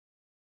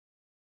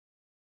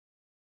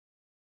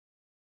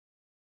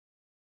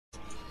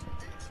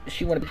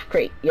She wanna be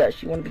great. Yeah,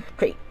 she wanna be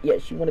great. Yeah,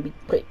 she wanna be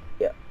great.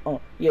 Yeah.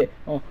 Yeah.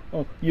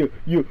 Yeah.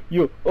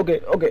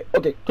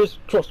 Okay.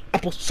 Crisscross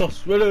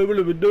applesauce.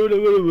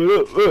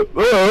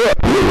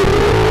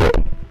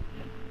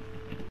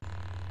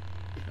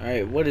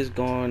 Alright, what is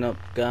going up,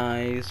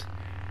 guys?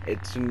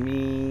 It's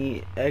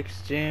me,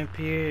 X.Jamp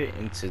here,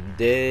 and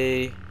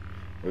today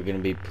we're gonna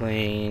be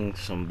playing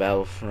some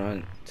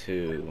Battlefront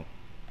 2.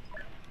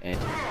 And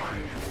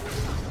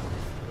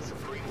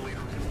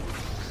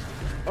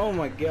oh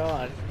my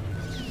god.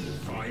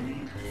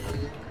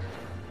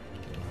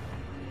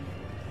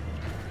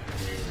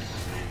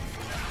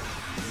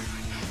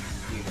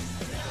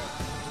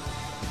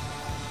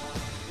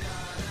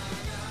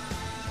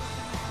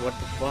 What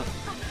the fuck?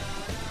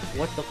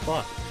 What the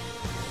fuck?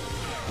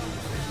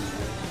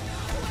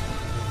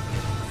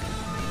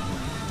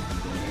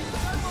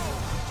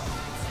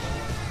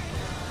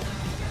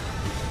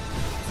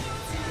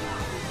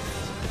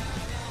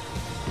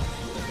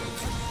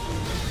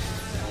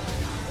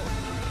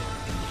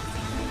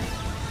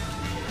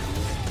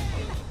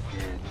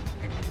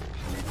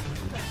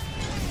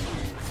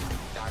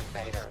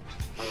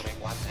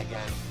 Once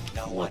again,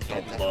 no one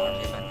gets an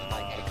argument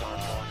like a dark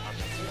horse.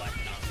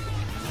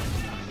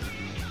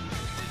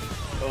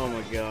 Oh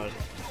my god.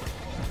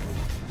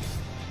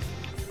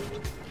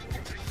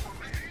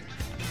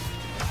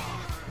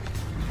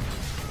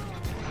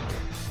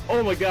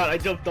 Oh my god, I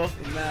jumped off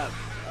the map.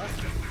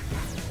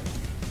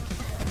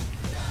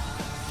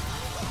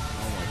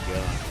 Oh my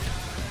god.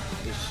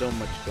 There's so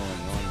much going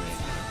on right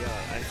now.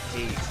 God, I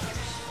hate.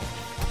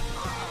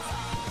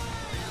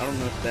 I don't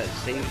know if that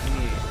saved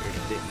me or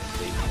didn't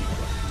save me.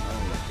 Oh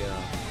my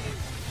god.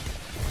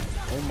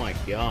 Oh my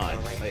god.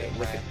 Like,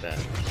 look at that.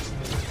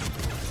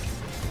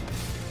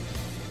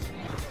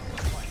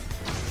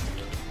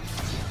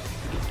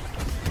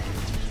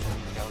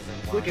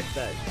 Look at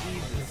that.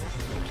 Jesus.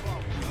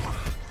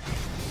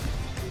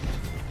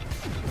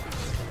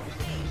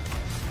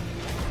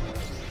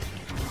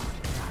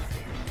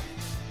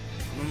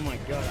 Oh my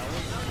god.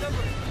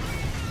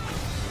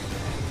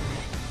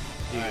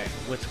 Alright,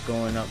 what's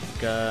going up,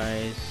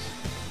 guys?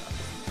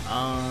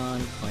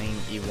 I'm playing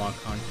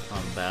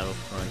on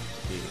Battlefront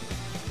 2.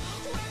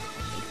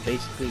 It's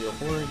basically a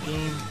horror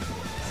game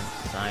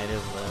inside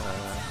of a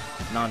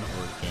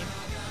non-horror game.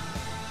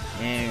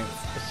 And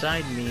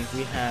beside me,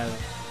 we have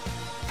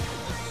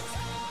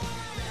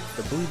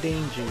the Blue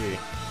Danger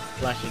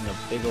flashing a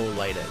big old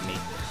light at me.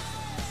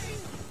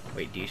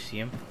 Wait, do you see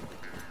him?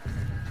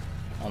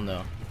 Oh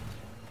no.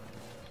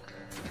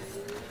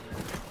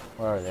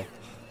 Where are they?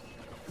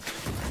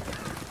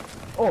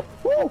 Oh!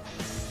 Woo!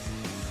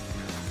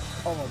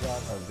 Oh my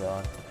god, oh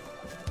god.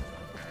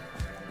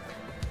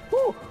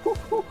 Woo!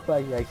 I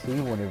see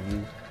one of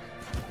you.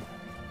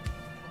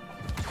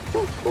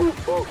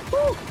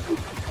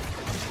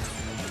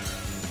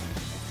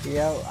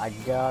 Yeah, I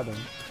got him.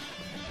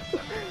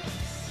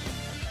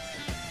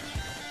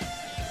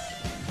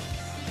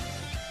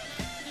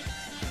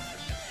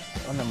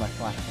 Oh no, my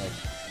flashlight.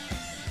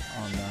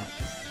 Oh no.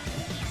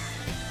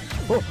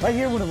 Oh, I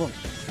hear one of them!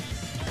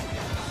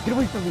 Get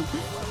away from me!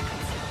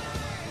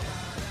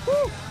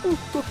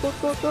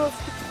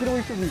 Get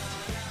away from me!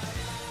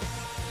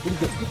 Where'd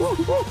he go?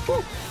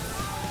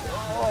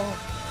 Oh.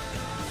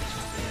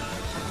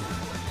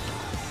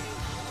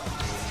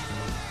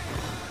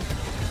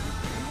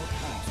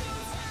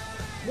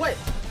 What?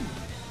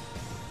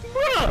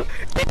 Bro!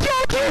 Did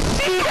y'all just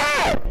see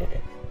that?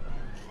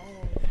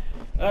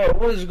 Alright,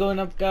 what is going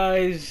up,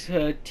 guys?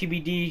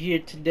 TBD here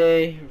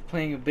today. We're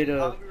playing a bit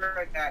of... I'll be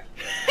right back.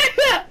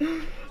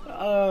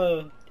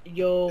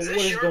 Yo, what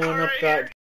is going up, guys?